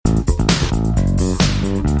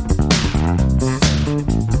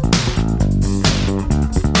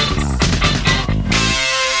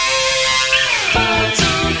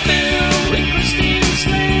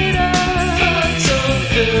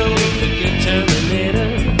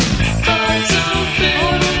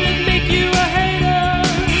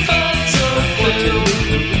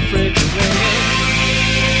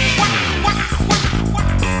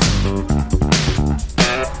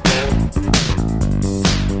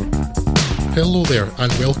Hello there,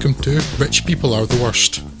 and welcome to Rich People Are the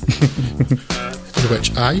Worst, in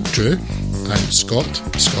which I, Drew, and Scott,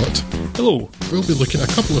 hello, will be looking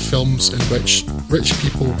at a couple of films in which rich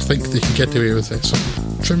people think they can get away with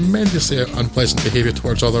some tremendously unpleasant behaviour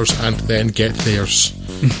towards others and then get theirs.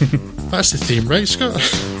 That's the theme, right, Scott?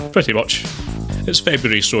 Pretty much. It's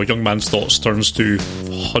February, so a young man's thoughts turns to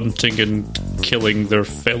hunting and killing their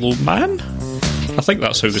fellow man? I think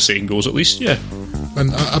that's how the saying goes, at least, yeah.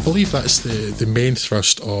 And I believe that's the main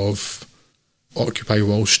thrust of Occupy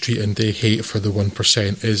Wall Street and the hate for the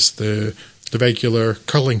 1% is the regular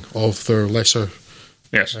culling of their lesser,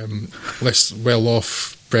 yes, less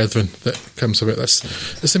well-off brethren that comes about. That's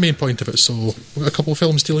the main point of it, so we've got a couple of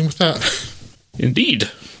films dealing with that. Indeed.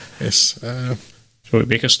 Yes. Shall we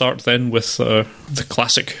make a start then with the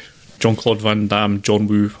classic Jean-Claude Van Damme, John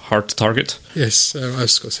Woo, Hard Target? Yes,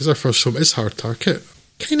 as Scott says, our first film is Hard Target.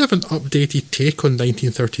 Kind of an updated take on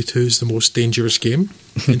 1932's The Most Dangerous Game,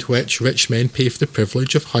 in which rich men pay for the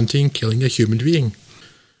privilege of hunting and killing a human being.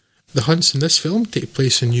 The hunts in this film take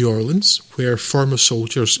place in New Orleans, where former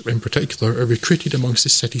soldiers in particular are recruited amongst the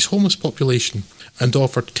city's homeless population and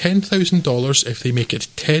offered $10,000 if they make it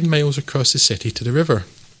 10 miles across the city to the river.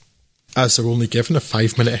 As they're only given a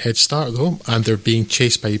 5-minute head start though, and they're being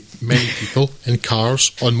chased by many people in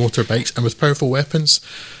cars, on motorbikes and with powerful weapons,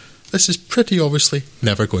 this is pretty obviously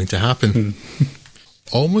never going to happen.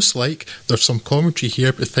 Almost like there's some commentary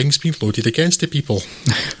here about things being loaded against the people.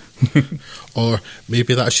 Or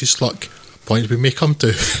maybe that's just luck, point we may come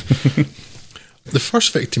to. The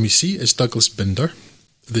first victim you see is Douglas Binder,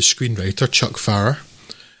 the screenwriter Chuck Farrer,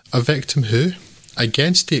 a victim who,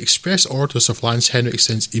 against the express orders of Lance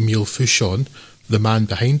Henriksen's Emile Fouchon, the man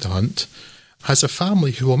behind the hunt, has a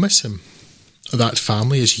family who will miss him. That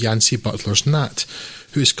family is Yancey Butler's Nat,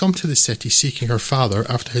 who has come to the city seeking her father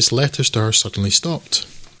after his letters to her suddenly stopped.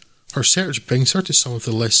 Her search brings her to some of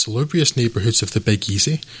the less salubrious neighbourhoods of the Big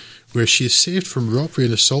Easy, where she is saved from robbery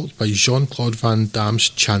and assault by Jean-Claude Van Damme's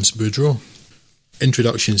Chance Boudreaux.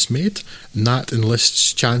 Introductions made, Nat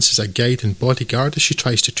enlists Chance as a guide and bodyguard as she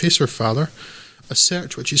tries to trace her father, a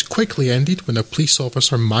search which is quickly ended when a police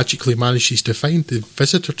officer magically manages to find the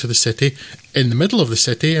visitor to the city in the middle of the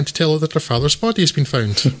city and to tell her that her father's body has been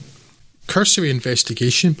found. Cursory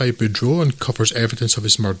investigation by Boudreaux uncovers evidence of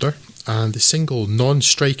his murder, and the single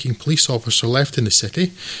non-striking police officer left in the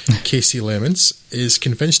city, Casey Lemons, is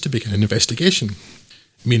convinced to begin an investigation.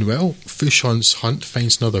 Meanwhile, Fouchon's hunt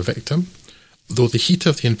finds another victim, though the heat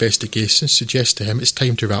of the investigation suggests to him it's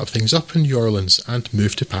time to wrap things up in New Orleans and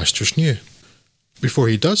move to pastures new. Before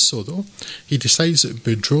he does so, though, he decides that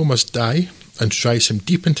Boudreaux must die and drives him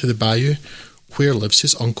deep into the bayou where lives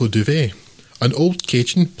his Uncle Duvet, an old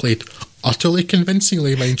Cajun played utterly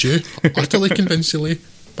convincingly, mind you,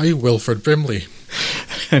 by Wilford Brimley.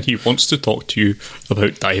 And he wants to talk to you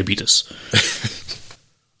about diabetes.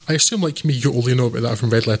 I assume, like me, you only know about that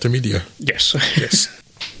from Red Letter Media. Yes. Yes.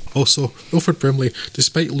 Also, Wilford Brimley,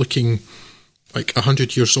 despite looking like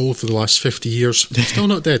 100 years old for the last 50 years, still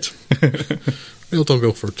not dead. Well done,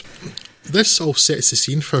 Wilford. This all sets the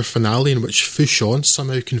scene for a finale in which Fouchon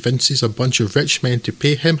somehow convinces a bunch of rich men to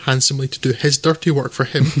pay him handsomely to do his dirty work for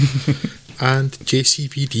him, and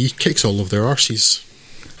JCVD kicks all of their arses.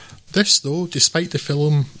 This, though, despite the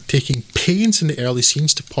film taking pains in the early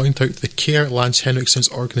scenes to point out the care Lance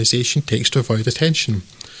Henriksen's organisation takes to avoid attention,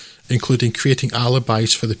 including creating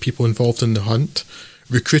alibis for the people involved in the hunt,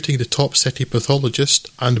 recruiting the top city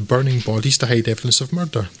pathologist, and burning bodies to hide evidence of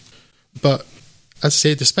murder. But, as I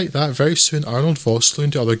say, despite that, very soon Arnold Vosloo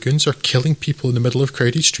and the other goons are killing people in the middle of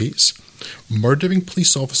crowded streets, murdering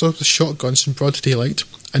police officers with shotguns in broad daylight,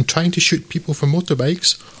 and trying to shoot people from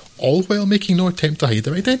motorbikes, all while making no attempt to hide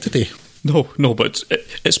their identity. No, but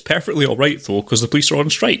it's perfectly alright though, because the police are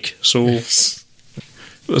on strike, so yes.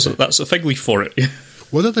 That's a fig leaf for it.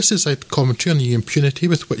 Whether this is a commentary on the impunity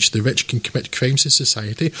with which the rich can commit crimes in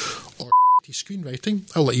society, or screenwriting,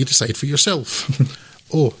 I'll let you decide for yourself.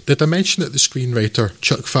 Oh, did I mention that the screenwriter,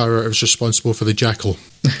 Chuck Farrer, is responsible for The Jackal?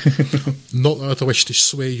 Not that I wish to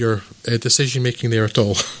sway your decision-making there at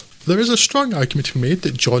all. There is a strong argument to be made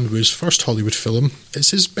that John Woo's first Hollywood film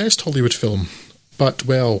is his best Hollywood film. But,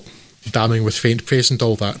 well, damning with faint praise and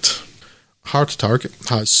all that. Hard Target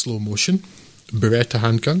has slow motion, Beretta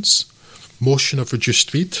handguns, motion of reduced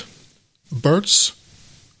speed, birds,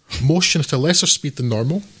 motion at a lesser speed than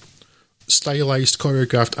normal, stylised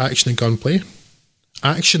choreographed action and gunplay,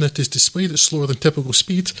 action that is displayed at slower than typical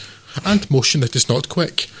speed, and motion that is not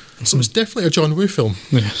quick. So it's definitely a John Woo film.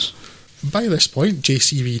 Yes. By this point,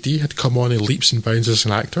 JCVD had come on in leaps and bounds as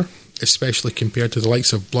an actor, especially compared to the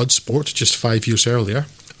likes of Bloodsport just 5 years earlier,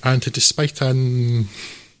 and despite an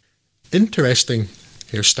Interesting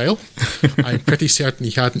hairstyle. I'm pretty certain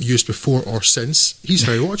he hadn't used before or since. He's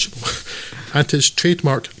very watchable. And his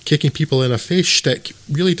trademark kicking people in a face shtick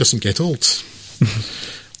really doesn't get old.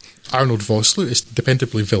 Arnold Vosloo is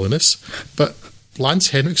dependably villainous, but Lance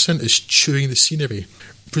Henriksen is chewing the scenery,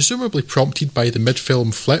 presumably prompted by the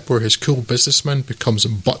mid-film flip where his cool businessman becomes a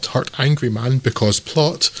butthurt angry man because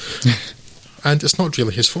plot, and it's not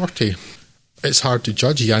really his forte. It's hard to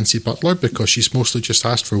judge Yancey Butler because she's mostly just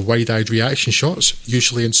asked for wide-eyed reaction shots,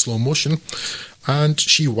 usually in slow motion, and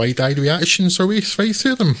she wide-eyed reactions her way right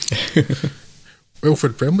through them.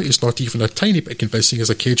 Wilfred Brimley is not even a tiny bit convincing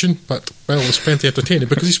as a Cajun, but, well, it's plenty entertaining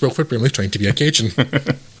because he's Wilfred Brimley trying to be a Cajun.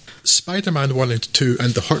 Spider-Man 1 and 2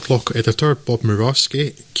 and the Hurt Locker editor, Bob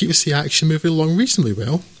Murawski, keeps the action moving along reasonably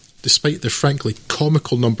well, despite the frankly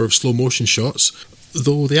comical number of slow-motion shots.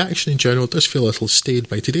 Though the action in general does feel a little staid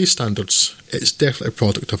by today's standards, it's definitely a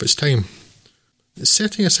product of its time.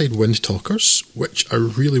 Setting aside Wind Talkers, which I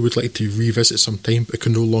really would like to revisit sometime but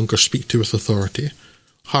can no longer speak to with authority,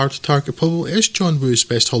 Hard Target probably is John Woo's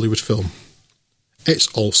best Hollywood film. It's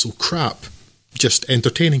also crap. Just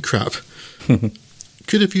entertaining crap.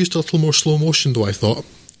 Could have used a little more slow motion though, I thought.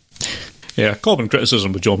 Yeah, common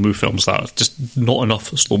criticism with John Woo films, that just not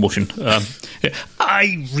enough slow motion.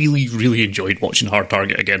 I really, really enjoyed watching Hard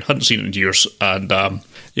Target again. Hadn't seen it in years, and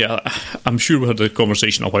I'm sure we had a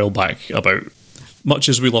conversation a while back about, much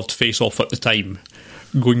as we loved Face Off at the time,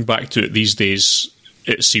 going back to it these days,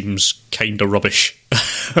 it seems kind of rubbish.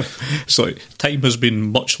 So time has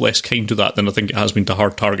been much less kind to that than I think it has been to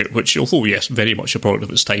Hard Target, which, although yes, very much a product of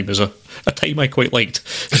its time, is a time I quite liked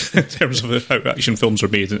in terms of how action films are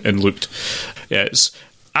made and looked. Yeah, it's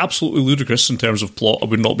absolutely ludicrous in terms of plot. I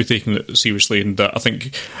would not be taking it seriously, and I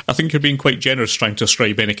think you're being quite generous trying to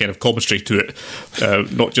ascribe any kind of commentary to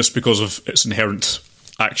it, not just because of its inherent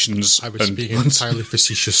actions. I was being entirely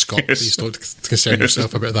facetious, Scott. Yes. Please don't concern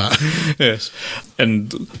yourself about that. Yes.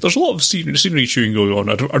 And there's a lot of scenery chewing going on.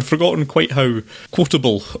 I'd forgotten quite how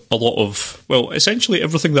quotable a lot of, well, essentially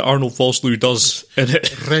everything that Arnold Vosloo does in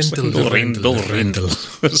it. Rendell.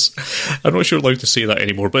 I'm not sure allowed to say that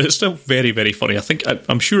anymore, but it's still very, very funny.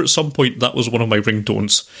 I'm sure at some point that was one of my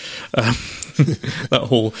ringtones. That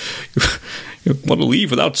whole, you want to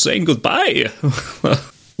leave without saying goodbye.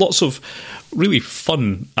 Lots of really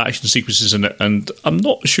fun action sequences in it, and I'm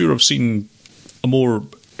not sure I've seen a more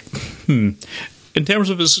in terms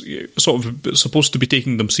of his sort of supposed to be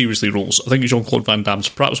taking them seriously roles. I think Jean-Claude Van Damme's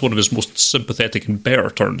perhaps one of his most sympathetic and better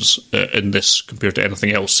turns in this compared to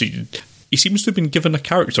anything else. He seems to have been given a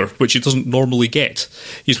character which he doesn't normally get.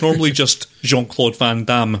 He's normally just Jean-Claude Van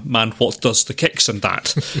Damme, man what does the kicks and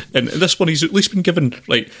that. And this one he's at least been given,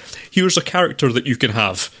 like, here's a character that you can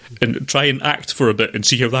have and try and act for a bit and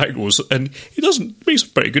see how that goes. And he doesn't, he's a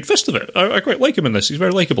pretty good fist of it. I quite like him in this. He's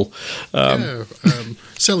very likeable.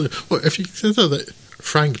 Silly. Well, if you consider that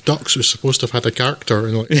Frank Dux was supposed to have had a character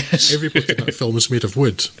and everybody in that film was made of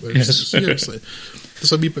wood. Seriously.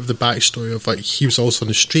 There's a wee bit of the backstory of he was also on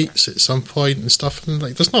the streets at some point and stuff, and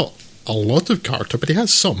there's not a lot of character, but he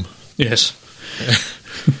has some. Yes.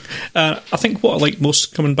 I think what I liked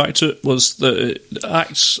most coming back to it was that it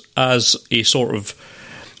acts as a sort of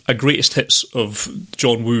a greatest hits of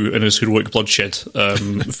John Woo in his heroic bloodshed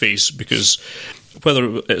phase, because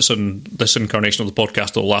whether it's in this incarnation of the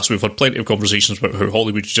podcast or the last, we've had plenty of conversations about how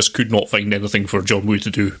Hollywood just could not find anything for John Woo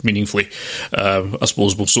to do meaningfully. I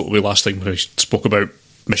suppose most notably last time when I spoke about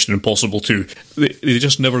Mission Impossible 2, they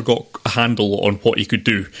just never got a handle on what he could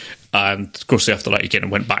do. And of course after that he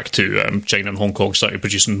went back to China and Hong Kong, started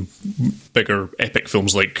producing bigger epic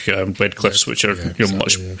films like Red Cliffs, which are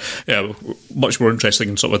much more interesting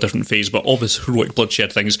in sort of a different phase. But of his heroic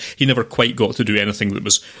bloodshed things, he never quite got to do anything that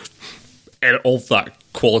was of that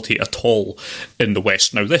quality at all in the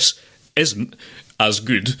West. Now this isn't as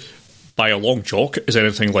good by a long chalk as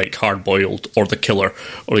anything like Hard Boiled or The Killer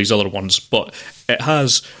or these other ones, but it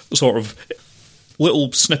has sort of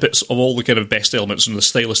little snippets of all the kind of best elements and the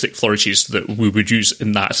stylistic flourishes that we would use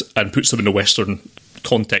in that, and puts them in a Western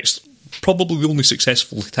context. Probably the only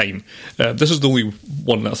successful time. This is the only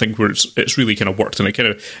one that I think where it's really kind of worked, and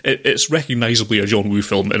it's recognisably a John Woo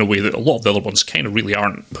film in a way that a lot of the other ones kind of really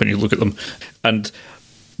aren't when you look at them, and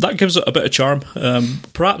that gives it a bit of charm.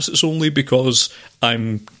 Perhaps it's only because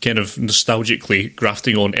I'm kind of nostalgically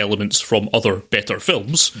grafting on elements from other better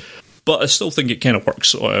films, but I still think it kind of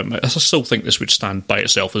works. I still think this would stand by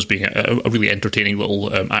itself as being a really entertaining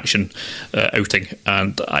little action outing,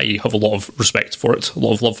 and I have a lot of respect for it, a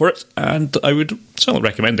lot of love for it, and I would certainly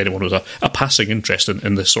recommend anyone with a passing interest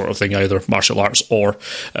in this sort of thing, either martial arts or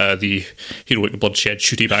the heroic bloodshed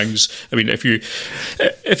shooty bangs. I mean, if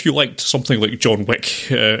you liked something like John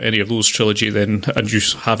Wick, any of those trilogy, then, and you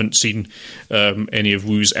haven't seen any of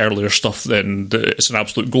Woo's earlier stuff, then it's an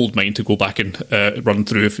absolute goldmine to go back and run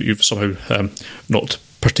through if you've somehow not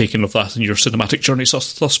partaken of that in your cinematic journey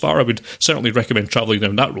thus far. I would certainly recommend travelling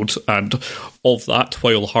down that road, and of that,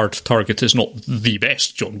 while Hard Target is not the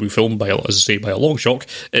best John Woo film, by a long shot,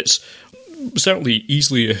 it's certainly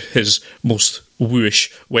easily his most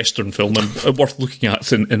wooish Western film, and worth looking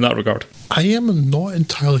at in that regard. I am not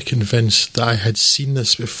entirely convinced that I had seen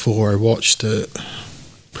this before I watched it,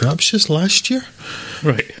 perhaps just last year.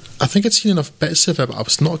 Right. I think I'd seen enough bits of it, but I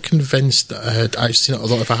was not convinced that I had actually seen it.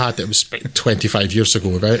 Although if I had, it was 25 years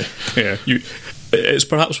ago, right? Yeah, it's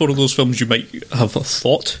perhaps one of those films you might have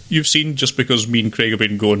thought you've seen, just because me and Craig have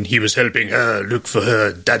been going, he was helping her look for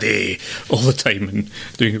her daddy all the time, and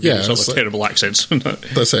doing terrible accents.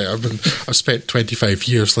 That's it. I've spent 25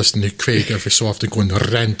 years listening to Craig every so often going,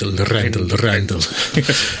 Randall. And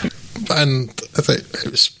I think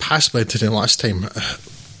it was passably entertaining last time.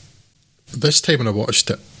 This time when I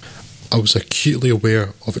watched it, I was acutely aware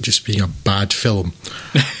of it just being a bad film.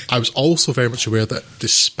 I was also very much aware that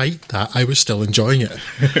despite that, I was still enjoying it.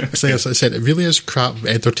 As I said, it really is crap,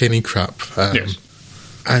 entertaining crap. Yes.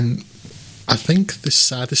 And I think the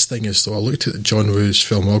saddest thing is, though, I looked at John Woo's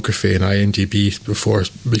filmography in IMDb before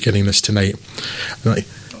beginning this tonight, and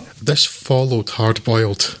this followed Hard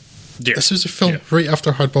Boiled. Yeah. This was a film right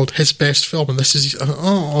after Hard Boiled, his best film, and this is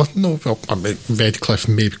Redcliffe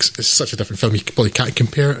maybe, because it's such a different film, you probably can't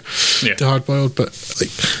compare it to Hard Boiled, but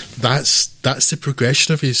that's the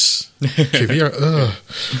progression of his career.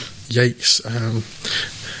 Yikes.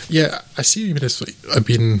 I see what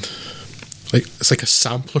you mean. It's like a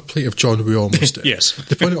sampler plate of John Woo almost. Yes.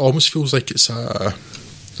 The point, it almost feels like it's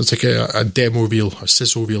like a demo reel, a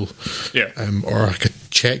sizzle reel, or like a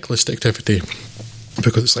checklist activity.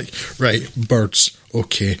 Because it's like, right, birds,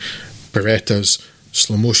 okay, Berettas,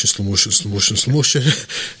 slow motion.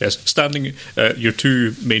 Yes, standing, your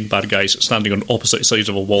two main bad guys standing on opposite sides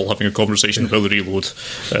of a wall having a conversation while they reload,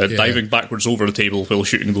 diving backwards over the table while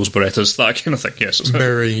shooting those Berettas, that kind of thing, yes.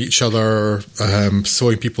 Mirroring each other,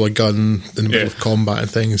 throwing people a gun in the middle of combat and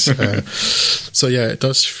things. So it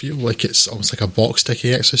does feel like it's almost like a box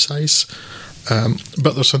ticking exercise.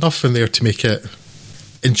 But there's enough in there to make it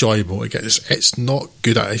enjoyable. Again, it's not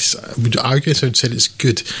good. I would argue, I would say it's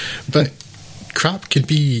good, but crap can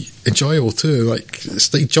be enjoyable too. Like,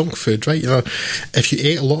 it's like junk food, right? You know, if you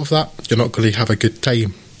ate a lot of that, you're not going to have a good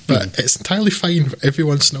time. But it's entirely fine every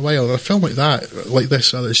once in a while. And a film like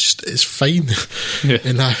this, it's fine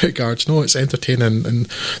in that regard. No, it's entertaining, and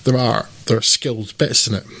there are skilled bits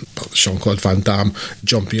in it. But Jean-Claude Van Damme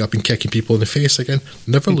jumping up and kicking people in the face again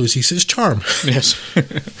never loses his charm. Yes.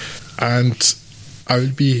 And I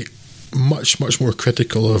would be much, much more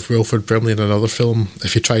critical of Wilford Brimley in another film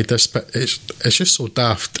if he tried this, but it's just so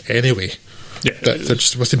daft anyway. Yeah. That they're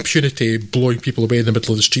just with impunity blowing people away in the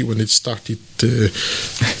middle of the street when they'd started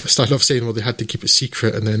off saying, well, they had to keep it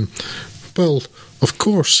secret, and then, well, of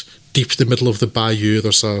course, deep in the middle of the bayou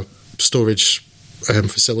there's a storage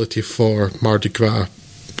facility for Mardi Gras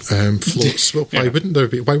floats. Well, why wouldn't there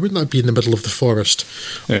be? Why wouldn't that be in the middle of the forest?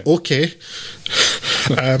 Okay.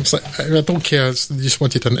 It's like, I don't care. They just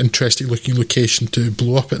wanted an interesting looking location to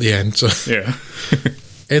blow up at the end. So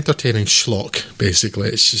entertaining schlock, basically.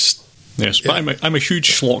 It's just but I'm a huge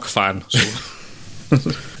schlock fan.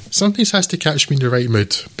 So sometimes has to catch me in the right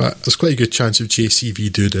mood, but there's quite a good chance of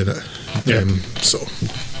JCV Dude in it. So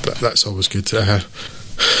that's always good.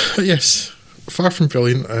 But yes. Far from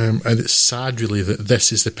brilliant, and it's sad really that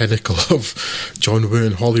this is the pinnacle of John Woo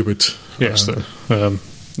in Hollywood. Yes,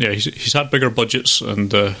 he's had bigger budgets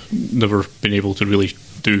and never been able to really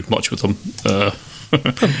do much with them.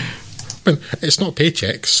 But it's not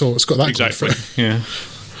Paycheck, so it's got that exactly. going for it. Yeah,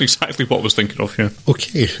 exactly what I was thinking of. Yeah.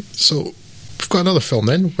 Okay, so we've got another film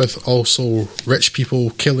then with also rich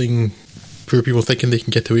people killing poor people thinking they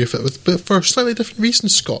can get away with it, but for slightly different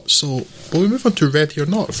reasons, Scott. So will we move on to Ready or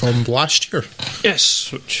Not from last year?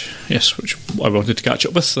 Yes, which I wanted to catch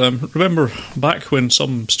up with. Remember back when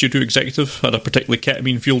some studio executive had a particularly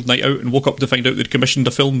ketamine-fueled night out and woke up to find out they'd commissioned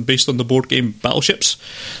a film based on the board game Battleships?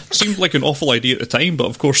 Seemed like an awful idea at the time, but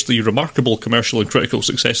of course the remarkable commercial and critical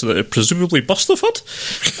success that it presumably must have had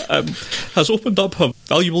has opened up a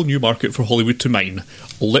valuable new market for Hollywood to mine.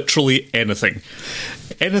 Literally anything.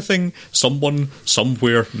 Anything someone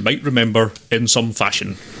somewhere might remember in some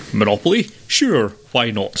fashion. Monopoly? Sure,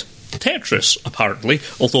 why not? Tetris, apparently,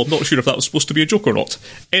 although I'm not sure if that was supposed to be a joke or not.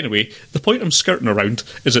 Anyway, the point I'm skirting around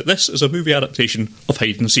is that this is a movie adaptation of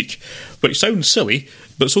Hide and Seek, which sounds silly,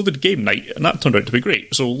 but so did Game Night, and that turned out to be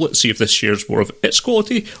great, so let's see if this shares more of its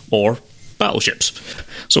quality or Battleships.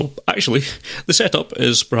 So, actually, the setup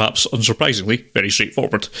is perhaps unsurprisingly very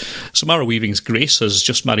straightforward. Samara Weaving's Grace has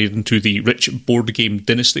just married into the rich board game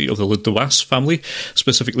dynasty of the Dumas family,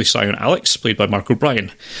 specifically Scion Alex, played by Mark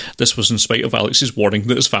O'Brien. This was in spite of Alex's warning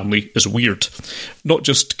that his family is weird. Not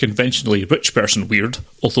just conventionally rich person weird,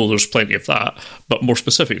 although there's plenty of that, but more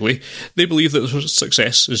specifically, they believe that their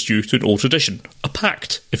success is due to an old tradition, a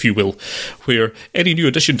pact, if you will, where any new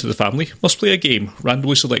addition to the family must play a game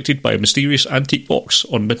randomly selected by a mysterious antique box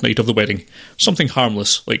on midnight of the wedding. Something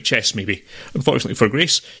harmless, like chess maybe. Unfortunately for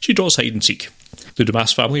Grace, she draws hide and seek. The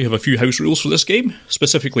Dumas family have a few house rules for this game,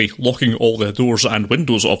 specifically locking all the doors and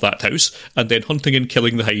windows of that house, and then hunting and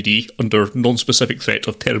killing the hidey under non-specific threat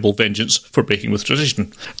of terrible vengeance for breaking with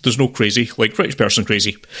tradition. There's no crazy like rich person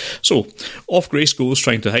crazy. So, off Grace goes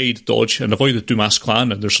trying to hide, dodge, and avoid the Dumas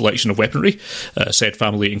clan and their selection of weaponry. Said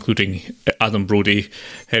family including Adam Brody,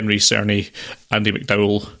 Henry Cerny, Andy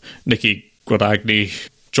McDowell, Nicky Guadagni,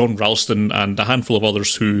 John Ralston, and a handful of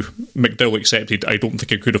others who, McDowell accepted, I don't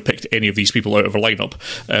think I could have picked any of these people out of a lineup,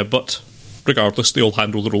 but regardless, they all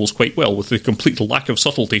handle the roles quite well with the complete lack of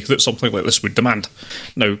subtlety that something like this would demand.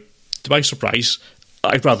 Now, to my surprise,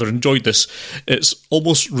 I rather enjoyed this. It's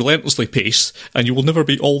almost relentlessly paced, and you will never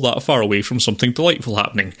be all that far away from something delightful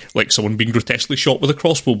happening, like someone being grotesquely shot with a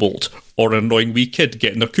crossbow bolt, or an annoying wee kid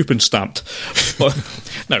getting their coupon stamped. But,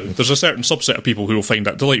 now, there's a certain subset of people who will find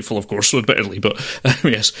that delightful, of course, admittedly, but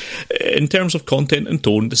yes, in terms of content and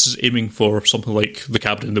tone, this is aiming for something like The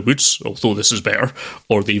Cabin in the Woods, although this is better,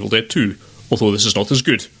 or The Evil Dead 2, although this is not as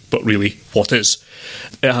good, but really, what is?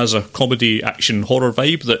 It has a comedy, action, horror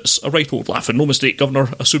vibe that's a right old laugh and no mistake, Governor,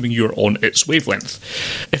 assuming you're on its wavelength.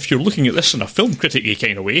 If you're looking at this in a film critic-y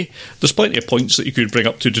kind of way, there's plenty of points that you could bring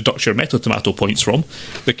up to deduct your Meta Tomato points from.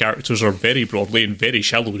 The characters are very broadly and very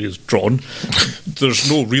shallowly drawn.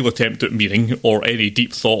 There's no real attempt at meaning or any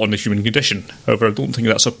deep thought on the human condition. However, I don't think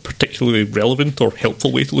that's a particularly relevant or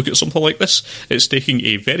helpful way to look at something like this. It's taking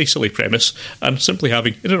a very silly premise and simply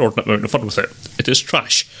having an inordinate amount of fun with it. It is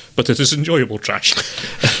trash, but it is enjoyable trash.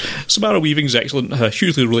 Samara Weaving's excellent,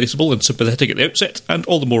 hugely relatable and sympathetic at the outset, and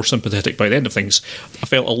all the more sympathetic by the end of things. I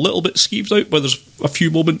felt a little bit skeeved out, but there's a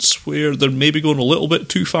few moments where they're maybe going a little bit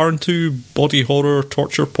too far into body horror,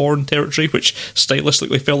 torture porn territory, which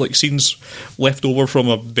stylistically felt like scenes left over from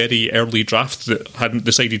a very early draft that hadn't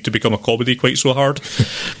decided to become a comedy quite so hard.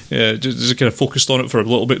 Just kind of focused on it for a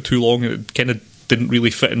little bit too long, and it kind of didn't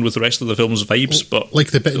really fit in with the rest of the film's vibes. But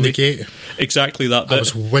like the bit in the gate. Exactly that bit. I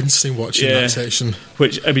was wincing watching that section.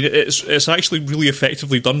 Which, I mean, it's actually really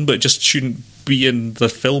effectively done, but it just shouldn't be in the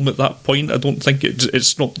film at that point. I don't think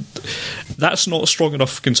it's not... That's not a strong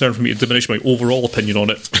enough concern for me to diminish my overall opinion on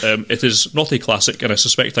it. It is not a classic, and I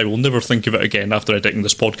suspect I will never think of it again after editing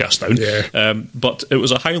this podcast down. Yeah. But it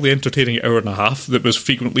was a highly entertaining hour and a half that was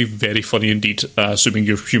frequently very funny indeed, assuming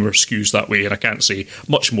your humour skews that way, and I can't say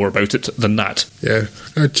much more about it than that. Yeah,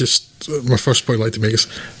 my first point I'd like to make is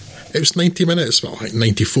it was 90 minutes, well, like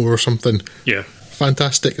 94 or something. Yeah.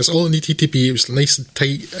 Fantastic. It's all it needed to be. It was nice and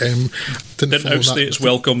tight. Didn't outstay its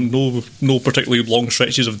welcome. No particularly long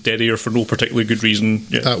stretches of dead air for no particularly good reason.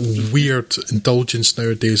 Yeah. That weird indulgence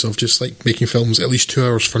nowadays of just like making films at least 2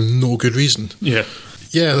 hours for no good reason. Yeah.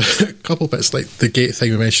 Yeah, a couple of bits like the gate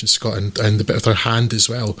thing we mentioned, Scott, and the bit of their hand as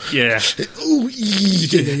well. Yeah.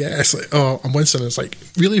 Yeah. It's like, oh, I'm wincing. It's like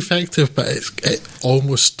really effective, but it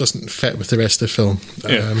almost doesn't fit with the rest of the film.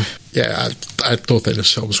 I don't think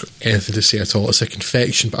this film's got anything to say at all. It's a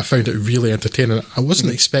confection, but I found it really entertaining. I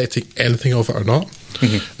wasn't expecting anything of it or not,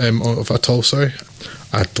 of it at all, sorry.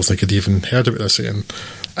 I don't think I'd even heard about this, and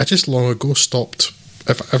I just long ago stopped.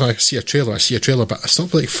 If I see a trailer, I see a trailer, but I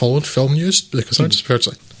stopped like following film news because I just heard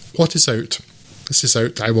like, what is out? This is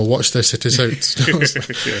out. I will watch this. It is out.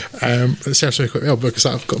 It serves me quite well because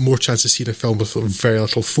I've got more chance of seeing a film with very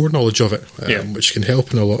little foreknowledge of it, which can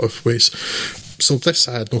help in a lot of ways. So this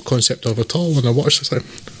I had no concept of at all when I watched this.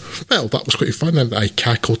 Well, that was quite fun, and I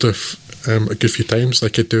cackled a good few times.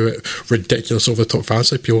 Like I do it ridiculous over the top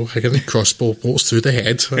fans, like people hitting crossbow bolts through the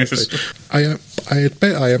head. I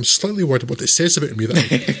admit I am slightly worried about what it says about me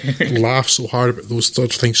that I laugh so hard about those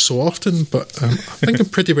sort of things so often, but I think I'm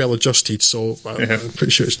pretty well adjusted, so I'm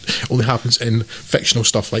pretty sure it only happens in fictional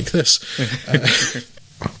stuff like this.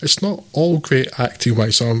 It's not all great acting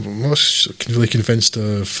wise, so I'm not really convinced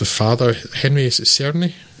of the father, Henry, is it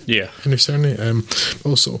Cerny? Yeah. Henry Cerny.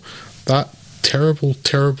 Also, that terrible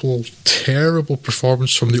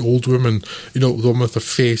performance from the old woman, the one with the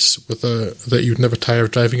face that you'd never tire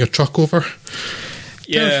of driving a truck over.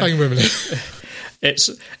 Yeah. Terrifying woman.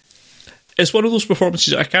 It's one of those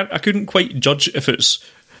performances I couldn't quite judge if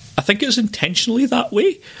I think it's intentionally that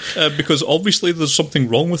way, because obviously there's something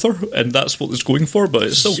wrong with her, and that's what it's going for, but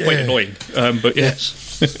it's still quite annoying. But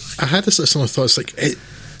yes. I had this similar thought. It's like,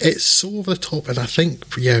 it's so over the top, and I think,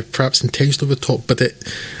 perhaps intentionally over the top, but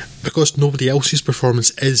because nobody else's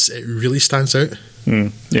performance it really stands out.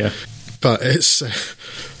 Yeah. But it's,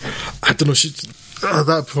 I don't know,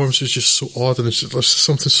 that performance was just so odd, and there's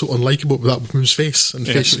something so unlikable with that woman's face and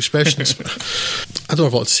facial expressions. I don't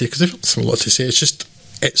have a lot to say, because there's not a lot to say. It's just,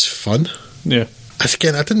 it's fun. Yeah.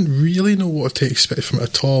 Again, I didn't really know what to expect from it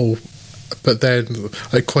at all, but then,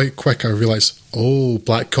 like, quite quick, I realised,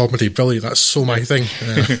 black comedy, brilliant, that's so my thing.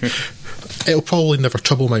 It'll probably never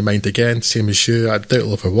trouble my mind again, same as you. I doubt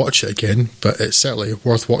I'll ever watch it again, but it's certainly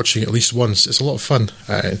worth watching at least once. It's a lot of fun.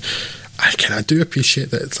 I do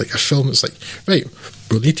appreciate that it's like a film that's like, right,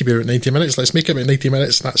 we'll need to be about 90 minutes, let's make it about 90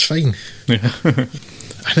 minutes, and that's fine. Yeah.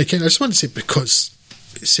 And again, I just want to say, because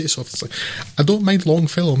it says often, it's like, I don't mind long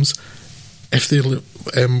films if they're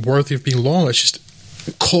worthy of being long. It's just,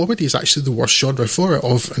 comedy is actually the worst genre for it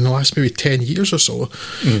in the last maybe 10 years or so.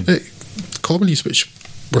 Comedies which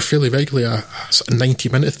were fairly regularly a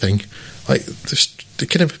 90-minute thing, like they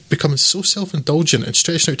kind of becoming so self-indulgent and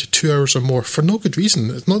stretching out to 2 hours or more for no good reason.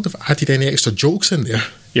 It's not that they've added any extra jokes in there.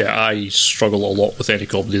 Yeah, I struggle a lot with any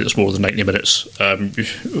comedy that's more than 90 minutes. I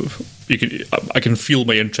can feel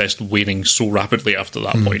my interest waning so rapidly after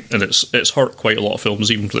that point, and it's hurt quite a lot of films,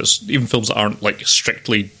 even films that aren't like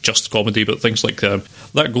strictly just comedy, but things like that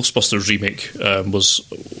Ghostbusters remake was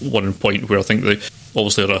one point where I think they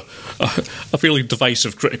obviously had a fairly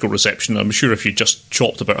divisive critical reception. I'm sure if you just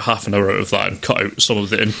chopped about half an hour out of that and cut out some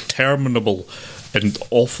of the interminable and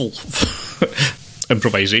awful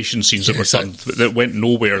improvisation scenes that were done that went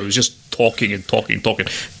nowhere. It was just talking and talking.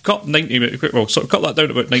 Cut 90 minutes. Well, so cut that down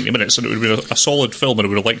to about 90 minutes, and it would have been a solid film, and I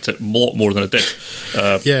would have liked it a lot more than it did.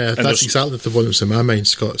 That's exactly the one that was in my mind,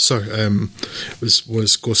 Scott. Sorry, was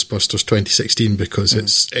Ghostbusters 2016, because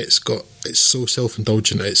it's so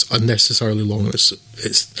self-indulgent. It's unnecessarily long. It's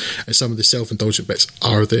some of the self-indulgent bits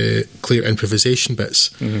are the clear improvisation bits.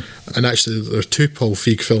 And actually, there are 2 Paul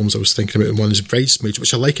Feig films I was thinking about, and one is Bridesmaids,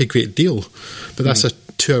 which I like a great deal, but that's a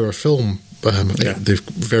 2-hour film. The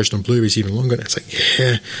version on Blu-ray is even longer, and it's like,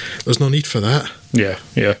 there's no need for that.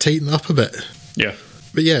 Tighten up a bit.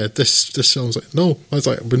 But this film's like, no, I was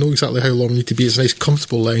like, we know exactly how long we need to be. It's a nice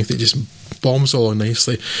comfortable length. It just bombs all on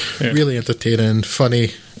nicely. Really entertaining,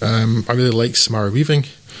 funny. I really like Samara Weaving.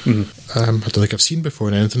 I don't think I've seen before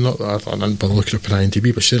in anything. Not that I didn't bother looking up on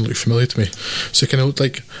IMDb, but she didn't look familiar to me. So it kind of looked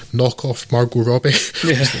like knock-off Margot Robbie.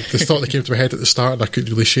 The thought that came to my head at the start, and I couldn't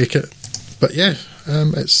really shake it. But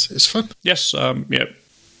it's fun. Yes,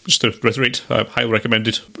 just to reiterate, highly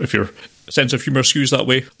recommended if your sense of humour skews that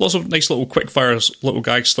way. Lots of nice little quick fires, little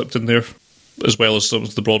gags slipped in there, as well as some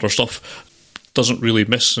of the broader stuff. Doesn't really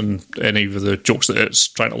miss in any of the jokes that it's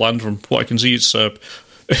trying to land. From what I can see,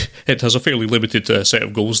 it has a fairly limited set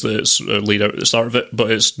of goals that it's laid out at the start of it, but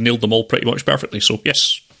it's nailed them all pretty much perfectly. So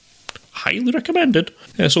yes, highly recommended.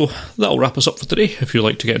 So that'll wrap us up for today. If you'd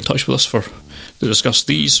like to get in touch with us to discuss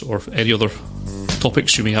these or any other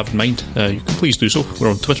topics you may have in mind, you can please do so. We're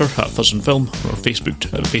on Twitter at FudsonFilm, we're on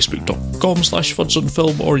Facebook at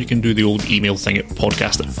facebook.com/FudsonFilm, or you can do the old email thing at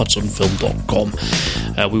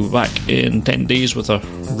podcast@FudsonFilm.com. We'll be back in 10 days with a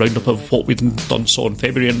roundup of what we've saw in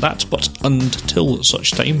February and that, but until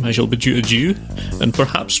such time, I shall bid you adieu, and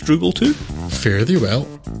perhaps Droogle too. Fare thee well.